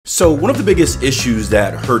So one of the biggest issues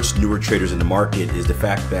that hurts newer traders in the market is the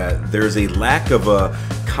fact that there's a lack of a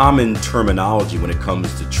common terminology when it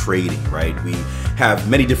comes to trading, right? We have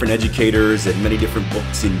many different educators and many different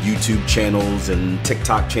books and YouTube channels and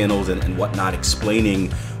TikTok channels and whatnot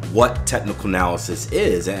explaining what technical analysis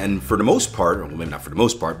is. And for the most part, or maybe not for the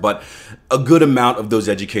most part, but a good amount of those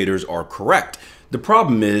educators are correct. The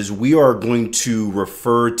problem is we are going to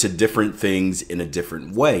refer to different things in a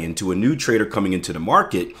different way. And to a new trader coming into the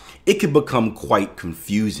market, it can become quite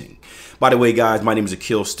confusing. By the way, guys, my name is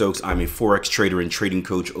Akil Stokes. I'm a Forex trader and trading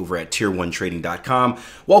coach over at tier1trading.com.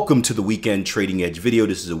 Welcome to the Weekend Trading Edge video.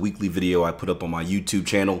 This is a weekly video I put up on my YouTube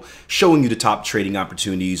channel showing you the top trading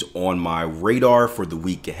opportunities on my radar for the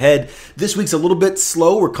week ahead. This week's a little bit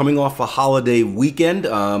slow. We're coming off a holiday weekend.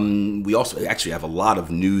 We also actually have a lot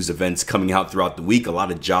of news events coming out throughout the week, a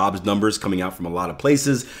lot of jobs numbers coming out from a lot of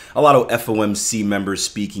places, a lot of FOMC members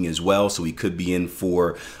speaking as well. So we could be in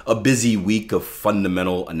for a busy week of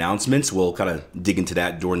fundamental announcements. We'll kind of dig into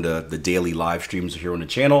that during the daily live streams here on the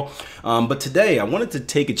channel. But today I wanted to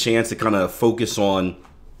take a chance to kind of focus on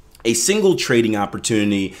a single trading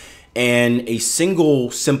opportunity and a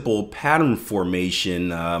single simple pattern formation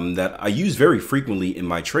that I use very frequently in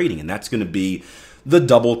my trading. And that's going to be the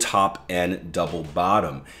double top and double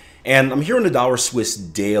bottom. And I'm here on the Dollar Swiss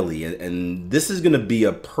Daily, and this is going to be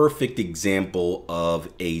a perfect example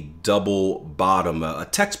of a double bottom, a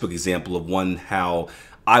textbook example of one how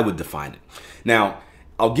I would define it. Now,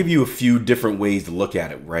 I'll give you a few different ways to look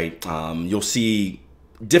at it, right? You'll see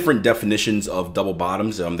different definitions of double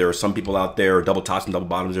bottoms. There are some people out there, double tops and double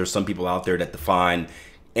bottoms. There are some people out there that define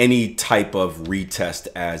any type of retest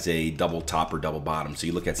as a double top or double bottom. So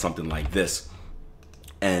you look at something like this,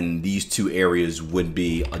 and these two areas would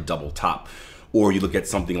be a double top. Or you look at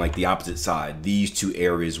something like the opposite side, these two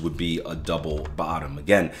areas would be a double bottom.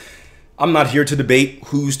 Again, I'm not here to debate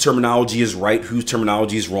whose terminology is right, whose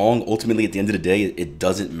terminology is wrong. Ultimately, at the end of the day, it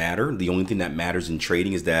doesn't matter. The only thing that matters in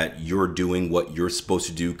trading is that you're doing what you're supposed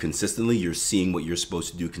to do consistently. You're seeing what you're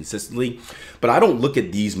supposed to do consistently. But I don't look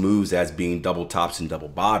at these moves as being double tops and double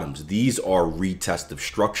bottoms. These are retest of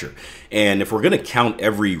structure. And if we're going to count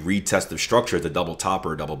every retest of structure as a double top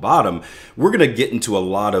or a double bottom, we're going to get into a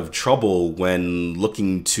lot of trouble when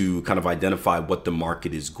looking to kind of identify what the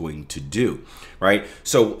market is going to do, right?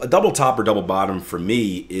 So a double top or double bottom for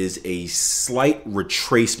me is a slight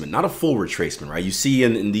retracement, not a full retracement, right? You see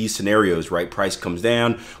in these scenarios, right? Price comes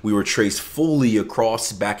down, we retrace fully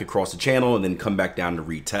back across the channel and then come back down to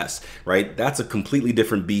retest, right? That's a completely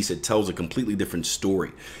different beast. It tells a completely different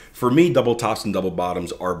story. For me, double tops and double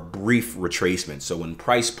bottoms are brief retracements. So when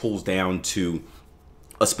price pulls down to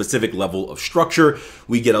a specific level of structure,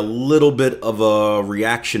 we get a little bit of a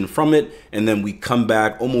reaction from it, and then we come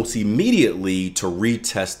back almost immediately to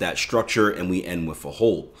retest that structure, and we end with a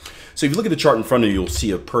hold. So if you look at the chart in front of you, you'll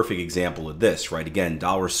see a perfect example of this, right? Again,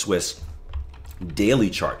 Dollar Swiss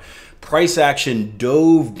daily chart. Price action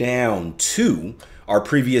dove down to our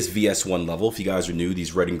previous VS1 level. If you guys are new,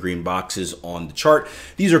 these red and green boxes on the chart,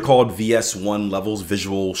 these are called VS1 levels,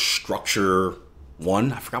 visual structure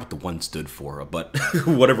one. I forgot what the one stood for, but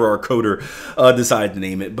whatever our coder decided to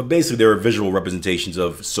name it. But basically, there are visual representations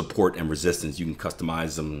of support and resistance. You can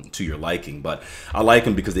customize them to your liking, but I like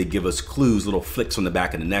them because they give us clues, little flicks on the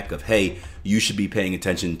back of the neck of, hey, you should be paying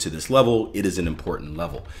attention to this level. It is an important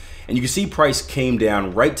level. And you can see price came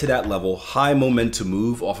down right to that level, high momentum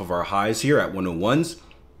move off of our highs here at 101s.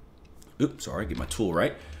 Oops, sorry, get my tool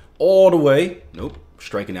right. All the way, nope,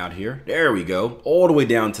 striking out here. There we go, all the way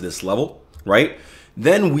down to this level, right?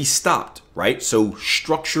 Then we stopped, right? So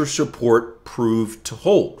structure support proved to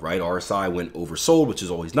hold, right? RSI went oversold, which is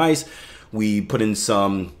always nice. We put in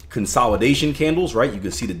some consolidation candles, right? You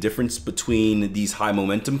can see the difference between these high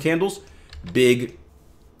momentum candles, big,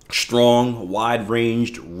 strong,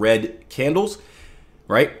 wide-ranged red candles,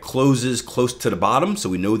 right? Closes close to the bottom, so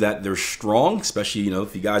we know that they're strong, especially, you know,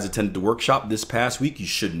 if you guys attended the workshop this past week, you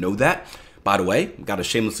should know that. By the way, got to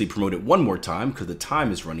shamelessly promote it one more time because the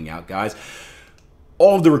time is running out, guys.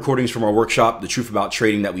 All of the recordings from our workshop, The Truth About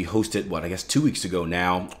Trading, that we hosted, what, I guess 2 weeks ago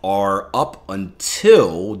now, are up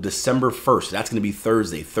until December 1st. That's going to be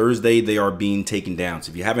Thursday. Thursday, they are being taken down. So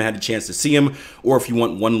if you haven't had a chance to see them, or if you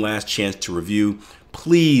want one last chance to review,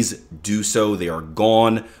 please do so. They are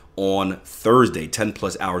gone on Thursday, 10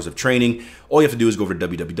 plus hours of training. All you have to do is go over to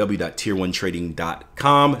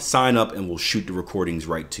www.tier1trading.com, sign up, and we'll shoot the recordings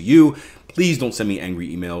right to you. Please don't send me angry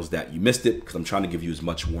emails that you missed it because I'm trying to give you as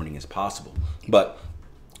much warning as possible. But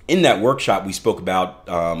In that workshop, we spoke about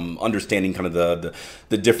understanding kind of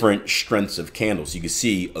the different strengths of candles. You can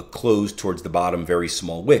see a close towards the bottom, very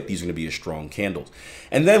small wick. These are going to be a strong candles.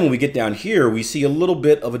 And then when we get down here, we see a little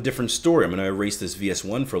bit of a different story. I'm going to erase this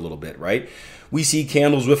VS1 for a little bit, right? We see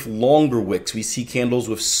candles with longer wicks. We see candles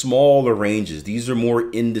with smaller ranges. These are more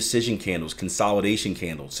indecision candles, consolidation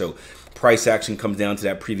candles. So price action comes down to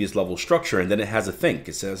that previous level structure, and then it has a think.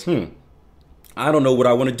 It says, I don't know what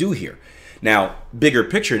I want to do here. Now, bigger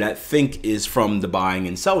picture, that think is from the buying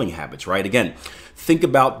and selling habits, right? Again, think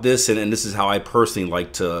about this, and this is how I personally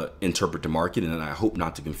like to interpret the market, and I hope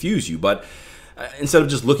not to confuse you, but instead of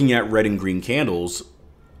just looking at red and green candles,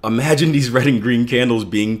 imagine these red and green candles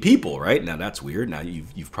being people, right? Now, that's weird. Now,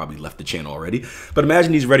 you've probably left the channel already, but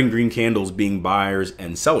imagine these red and green candles being buyers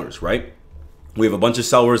and sellers, right? We have a bunch of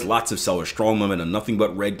sellers, lots of sellers, strong momentum, nothing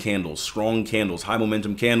but red candles, strong candles, high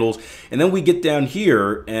momentum candles. And then we get down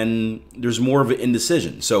here and there's more of an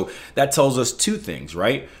indecision. So that tells us two things,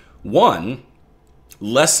 right? One,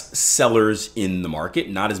 less sellers in the market.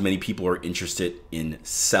 Not as many people are interested in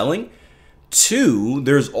selling. Two,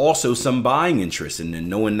 there's also some buying interest, and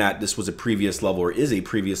knowing that this was a previous level or is a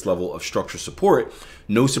previous level of structure support,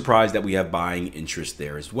 no surprise that we have buying interest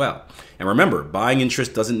there as well. And remember, buying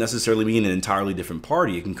interest doesn't necessarily mean an entirely different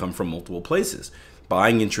party. It can come from multiple places.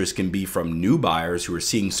 Buying interest can be from new buyers who are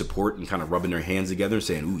seeing support and kind of rubbing their hands together and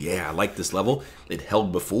saying, ooh, yeah, I like this level. It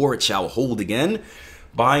held before, it shall hold again.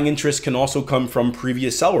 Buying interest can also come from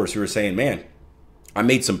previous sellers who are saying, man, I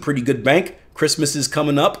made some pretty good bank. Christmas is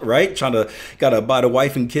coming up, right? Gotta buy the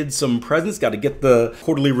wife and kids some presents, gotta get the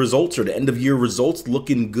quarterly results or the end of year results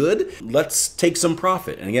looking good. Let's take some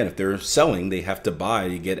profit. And again, if they're selling, they have to buy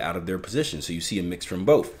to get out of their position. So you see a mix from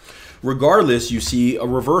both. Regardless, you see a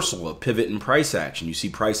reversal, a pivot in price action. You see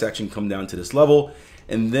price action come down to this level,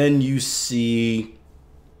 and then you see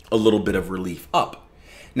a little bit of relief up.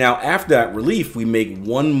 Now, after that relief, we make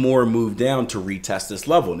one more move down to retest this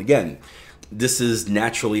level. And again, this is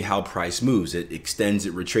naturally how price moves. It extends,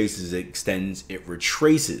 it retraces, it extends, it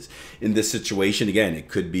retraces. In this situation, again, it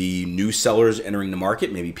could be new sellers entering the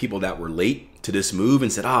market, maybe people that were late to this move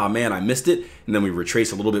and said, ah, man, I missed it. And then we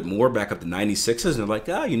retrace a little bit more back up to 96s. And they're like,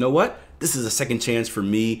 ah, you know what? This is a second chance for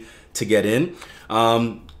me to get in.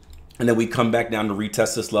 And then we come back down to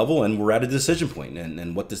retest this level and we're at a decision point.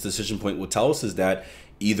 And what this decision point will tell us is that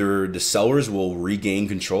either the sellers will regain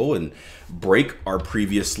control and break our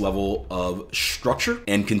previous level of structure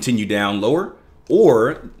and continue down lower,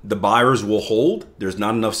 or the buyers will hold. There's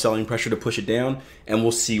not enough selling pressure to push it down, and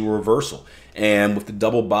we'll see a reversal. And with the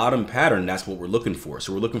double bottom pattern, that's what we're looking for.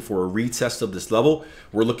 So we're looking for a retest of this level.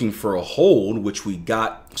 We're looking for a hold, which we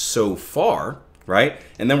got so far, right?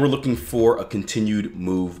 And then we're looking for a continued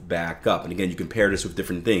move back up. And again, you compare this with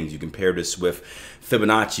different things. You compare this with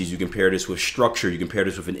Fibonacci's, you compare this with structure, you compare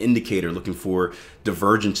this with an indicator looking for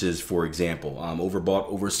divergences, for example,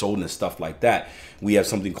 overbought, oversold, and stuff like that. We have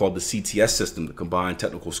something called the CTS system, the Combined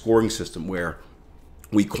Technical Scoring System, where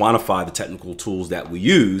we quantify the technical tools that we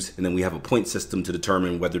use, and then we have a point system to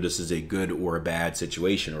determine whether this is a good or a bad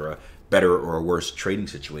situation or a better or a worse trading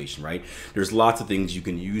situation, right? There's lots of things you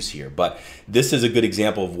can use here, but this is a good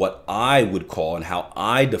example of what I would call and how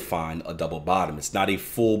I define a double bottom. It's not a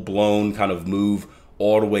full-blown kind of move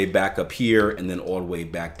all the way back up here and then all the way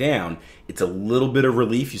back down. It's a little bit of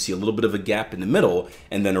relief. You see a little bit of a gap in the middle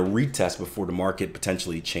and then a retest before the market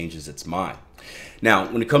potentially changes its mind.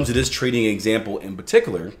 Now, when it comes to this trading example in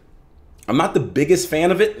particular, I'm not the biggest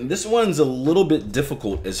fan of it. This one's a little bit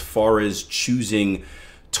difficult as far as choosing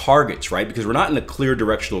targets, right? Because we're not in a clear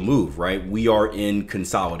directional move, right? We are in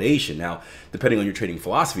consolidation. Now, depending on your trading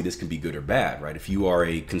philosophy, this can be good or bad, right? If you are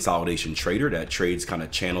a consolidation trader that trades kind of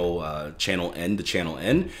channel end to channel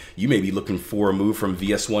end, you may be looking for a move from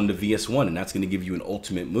VS1 to VS1, and that's going to give you an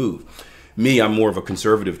ultimate move. Me, I'm more of a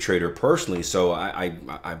conservative trader personally, so I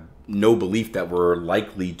have no belief that we're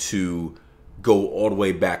likely to go all the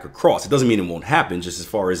way back across. It doesn't mean it won't happen, just as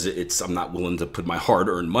far as I'm not willing to put my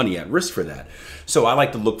hard-earned money at risk for that. So I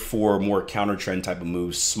like to look for more counter trend type of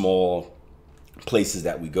moves, small places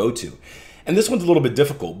that we go to. And this one's a little bit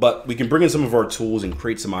difficult, but we can bring in some of our tools and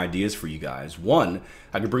create some ideas for you guys. One,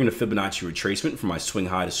 I can bring in a Fibonacci retracement for my swing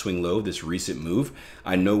high to swing low, this recent move.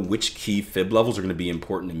 I know which key fib levels are going to be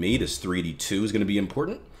important to me. This 382 is going to be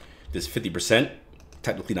important. This 50%,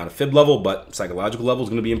 technically not a fib level, but psychological level is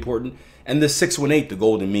going to be important. And the 618, the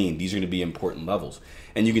golden mean, these are going to be important levels.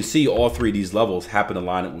 And you can see all three of these levels happen to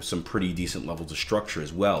line up with some pretty decent levels of structure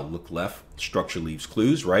as well. Look left, structure leaves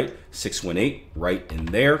clues, right? 618 right in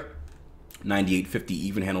there. 98.50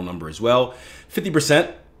 even handle number as well.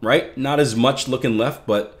 50%, right? Not as much looking left,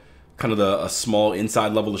 but kind of a small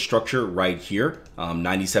inside level of structure right here,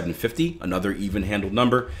 97.50, another even handled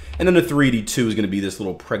number. And then the 382 is going to be this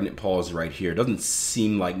little pregnant pause right here. It doesn't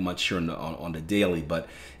seem like much here on the daily, but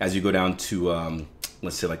as you go down to,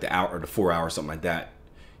 let's say like the hour or the 4 hour, something like that,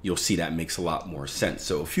 you'll see that makes a lot more sense.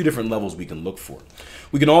 So a few different levels we can look for.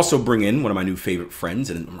 We can also bring in one of my new favorite friends,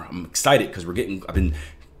 and I'm excited because I've been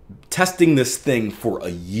testing this thing for a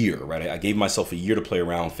year, right? I gave myself a year to play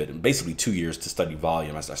around with it, and basically 2 years to study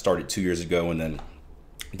volume. I started 2 years ago and then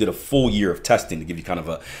did a full year of testing to give you kind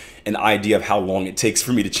of an idea of how long it takes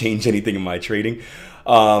for me to change anything in my trading.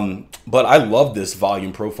 But I love this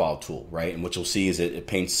volume profile tool, right? And what you'll see is it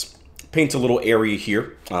paints a little area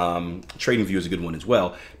here. TradingView is a good one as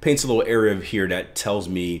well. Paints a little area here that tells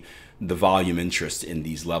me the volume interest in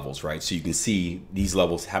these levels, right? So you can see these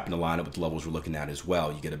levels happen to line up with the levels we're looking at as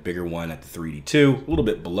well. You get a bigger one at the 382, a little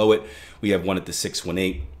bit below it. We have one at the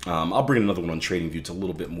 618. I'll bring another one on TradingView. It's a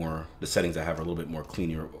little bit more, the settings I have are a little bit more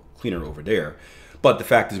cleaner over there. But the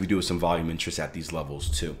fact is we do have some volume interest at these levels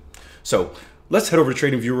too. So let's head over to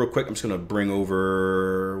TradingView real quick. I'm just gonna bring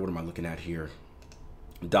over, what am I looking at here?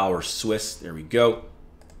 Dollar Swiss, there we go.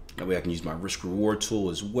 That way I can use my risk reward tool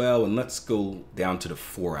as well. And let's go down to the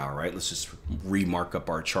 4 hour, right? Let's just remark up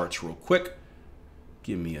our charts real quick.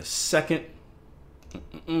 Give me a second.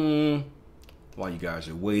 While you guys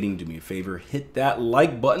are waiting, do me a favor, hit that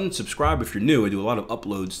like button, subscribe if you're new. I do a lot of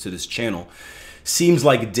uploads to this channel. Seems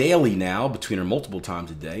like daily now, or multiple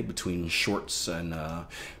times a day, between shorts and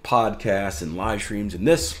podcasts and live streams and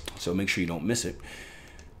this. So make sure you don't miss it.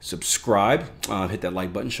 Subscribe, hit that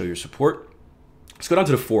like button, show your support. Let's go down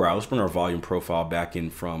to the 4 hour. Let's bring our volume profile back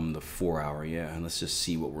in from the 4 hour. Yeah, and let's just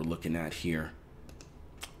see what we're looking at here.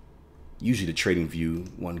 Usually the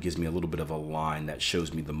TradingView one gives me a little bit of a line that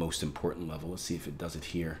shows me the most important level. Let's see if it does it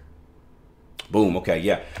here. Boom, okay,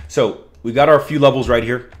 yeah. So we got our few levels right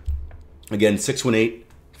here. Again, 618,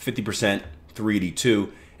 50%,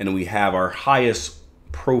 382, and then we have our highest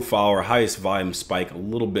profile, our highest volume spike a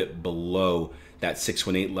little bit below that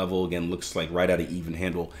 618 level. Again, looks like right at an even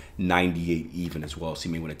handle, 98 even as well. So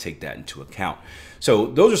you may want to take that into account. So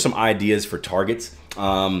those are some ideas for targets.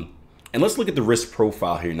 And let's look at the risk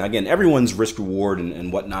profile here. Now, again, everyone's risk reward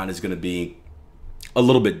and whatnot is going to be a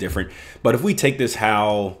little bit different. But if we take this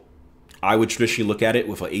how I would traditionally look at it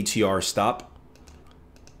with an ATR stop,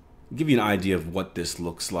 I'll give you an idea of what this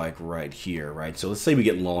looks like right here, right? So let's say we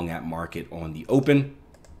get long at market on the open.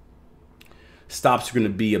 Stops are going to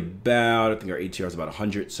be about, I think our ATR is about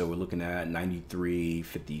 100, so we're looking at 93,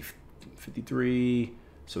 50, 53,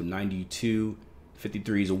 so 92,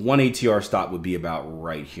 53. So one ATR stop would be about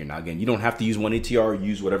right here. Now, again, you don't have to use one ATR.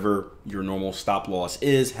 Use whatever your normal stop loss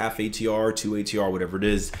is, half ATR, 2 ATR, whatever it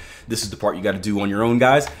is. This is the part you got to do on your own,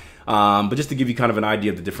 guys. But just to give you kind of an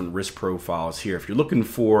idea of the different risk profiles here, if you're looking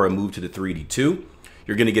for a move to the 382,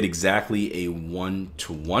 you're going to get exactly a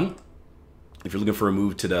 1-to-1. If you're looking for a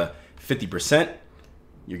move to the 50%,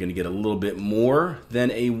 you're going to get a little bit more than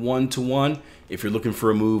a 1-to-1. If you're looking for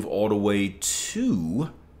a move all the way to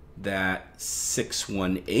that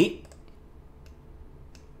 618,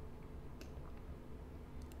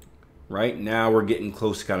 right now we're getting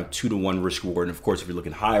close to kind of 2-to-1 risk reward. And of course, if you're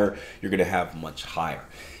looking higher, you're going to have much higher.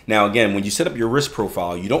 Now, again, when you set up your risk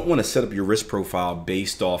profile, you don't want to set up your risk profile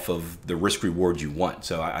based off of the risk reward you want.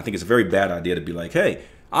 So I think it's a very bad idea to be like, hey,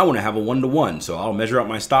 I want to have a 1-to-1, so I'll measure out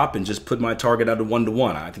my stop and just put my target at a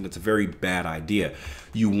 1-to-1. I think that's a very bad idea.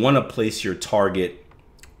 You want to place your target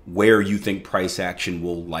where you think price action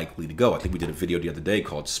will likely to go. I think we did a video the other day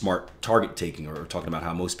called Smart Target Taking, or talking about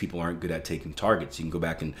how most people aren't good at taking targets. You can go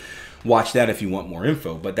back and watch that if you want more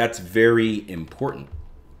info, but that's very important.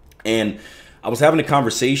 And I was having a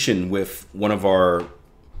conversation with one of our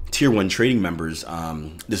Tier 1 trading members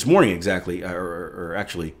this morning, exactly, or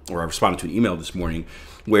I responded to an email this morning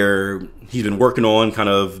where he's been working on kind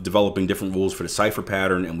of developing different rules for the cipher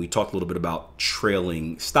pattern, and we talked a little bit about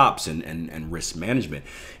trailing stops and risk management.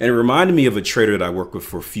 And it reminded me of a trader that I work with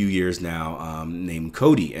for a few years now named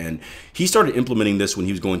Cody, and he started implementing this when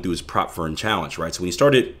he was going through his prop firm challenge, right? So when he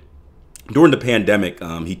started during the pandemic,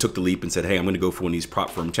 he took the leap and said, hey, I'm going to go for one of these prop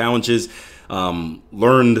firm challenges.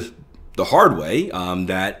 Learned the hard way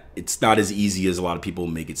that it's not as easy as a lot of people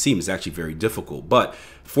make it seem. It's actually very difficult. But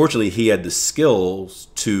fortunately, he had the skills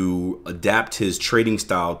to adapt his trading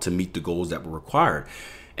style to meet the goals that were required.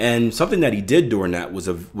 And something that he did during that was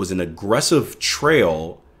an aggressive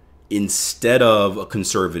trail instead of a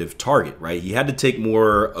conservative target, right? He had to take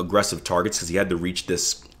more aggressive targets because he had to reach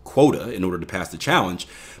this quota in order to pass the challenge,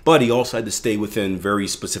 but he also had to stay within very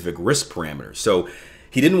specific risk parameters. So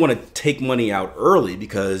He didn't want to take money out early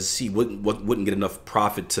because he wouldn't get enough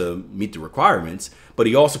profit to meet the requirements, but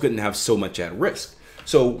he also couldn't have so much at risk.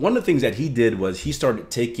 So one of the things that he did was he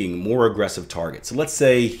started taking more aggressive targets. So let's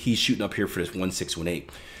say he's shooting up here for this 1618.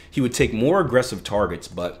 He would take more aggressive targets,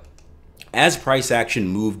 but as price action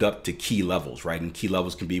moved up to key levels, right? And key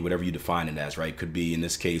levels can be whatever you define it as, right? It could be, in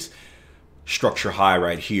this case, structure high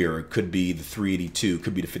right here. It could be the 382, it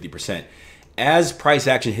could be the 50%. As price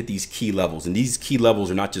action hit these key levels, and these key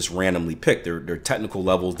levels are not just randomly picked, they're technical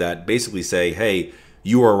levels that basically say, hey,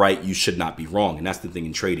 you are right, you should not be wrong. And that's the thing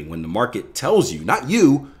in trading. When the market tells you, not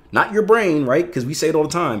you, not your brain, right? Because we say it all the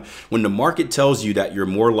time. When the market tells you that you're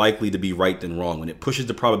more likely to be right than wrong, when it pushes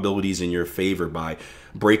the probabilities in your favor by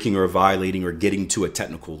breaking or violating or getting to a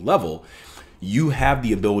technical level, you have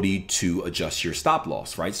the ability to adjust your stop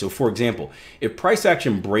loss, right? So for example, if price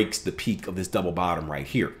action breaks the peak of this double bottom right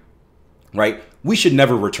here, right, we should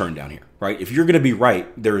never return down here, right? If you're going to be right,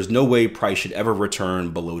 there is no way price should ever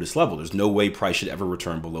return below this level. There's no way price should ever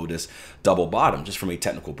return below this double bottom, just from a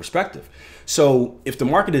technical perspective. So if the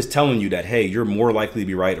market is telling you that, hey, you're more likely to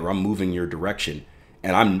be right, or I'm moving your direction,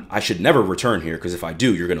 and I should never return here because if I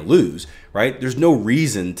do, you're going to lose, right? There's no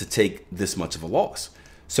reason to take this much of a loss.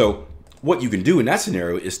 So what you can do in that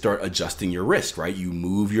scenario is start adjusting your risk, right? You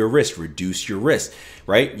move your risk, reduce your risk,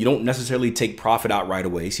 right? You don't necessarily take profit out right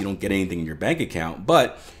away, so you don't get anything in your bank account,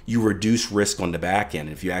 but you reduce risk on the back end.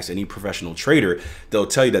 If you ask any professional trader, they'll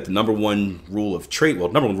tell you that the number one rule of trade,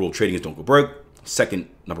 well, number one rule of trading is don't go broke. Second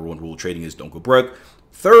number one rule of trading is don't go broke.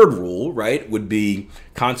 Third rule, right, would be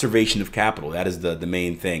conservation of capital. That is the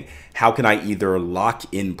main thing. How can I either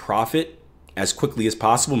lock in profit as quickly as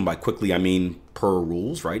possible? And by quickly, I mean per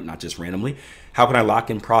rules, right? Not just randomly. How can I lock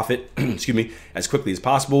in profit, excuse me, as quickly as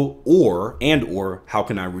possible, or how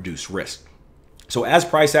can I reduce risk? So as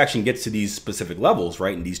price action gets to these specific levels,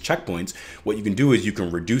 right, and these checkpoints, what you can do is you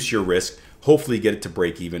can reduce your risk, hopefully get it to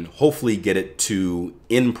break even, hopefully get it to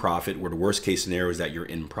in profit, where the worst case scenario is that you're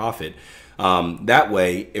in profit. That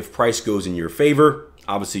way, if price goes in your favor,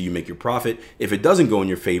 obviously you make your profit. If it doesn't go in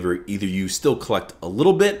your favor, either you still collect a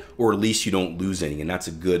little bit, or at least you don't lose any, and that's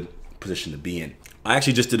a good position to be in. I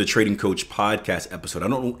actually just did a Trading Coach podcast episode.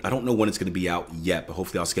 I don't know when it's going to be out yet, but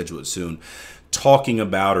hopefully I'll schedule it soon, talking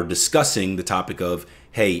about or discussing the topic of,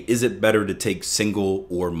 hey, is it better to take single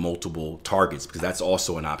or multiple targets? Because that's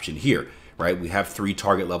also an option here, right? We have 3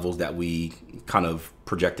 target levels that we kind of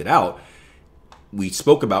projected out. We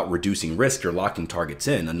spoke about reducing risk or locking targets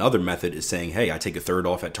in. Another method is saying, hey, I take a third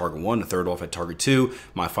off at target 1, a third off at target 2,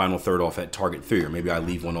 my final third off at target 3, or maybe I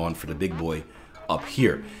leave one on for the big boy up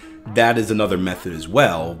here. That is another method as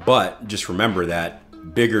well, but just remember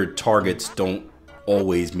that bigger targets don't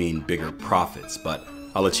always mean bigger profits, but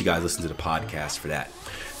I'll let you guys listen to the podcast for that.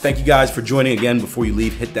 Thank you guys for joining. Again, before you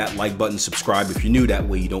leave, hit that like button, subscribe if you're new, that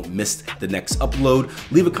way you don't miss the next upload.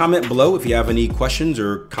 Leave a comment below if you have any questions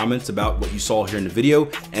or comments about what you saw here in the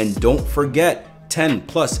video, and don't forget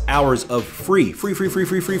 10+ hours of free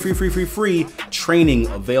training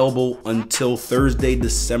available until Thursday,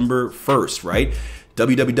 December 1st, right?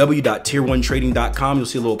 www.tier1trading.com. You'll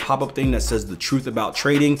see a little pop-up thing that says the truth about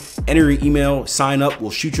trading. Enter your email, sign up.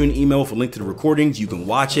 We'll shoot you an email with a link to the recordings. You can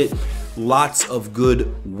watch it. Lots of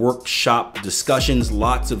good workshop discussions,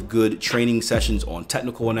 lots of good training sessions on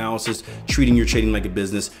technical analysis, treating your trading like a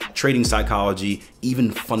business, trading psychology,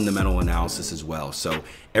 even fundamental analysis as well. So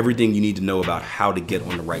everything you need to know about how to get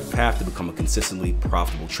on the right path to become a consistently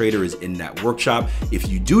profitable trader is in that workshop. If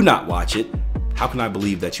you do not watch it, how can I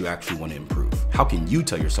believe that you actually want to improve? How can you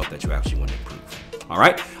tell yourself that you actually want to improve? All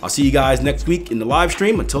right, I'll see you guys next week in the live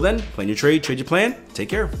stream. Until then, plan your trade, trade your plan. Take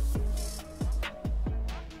care.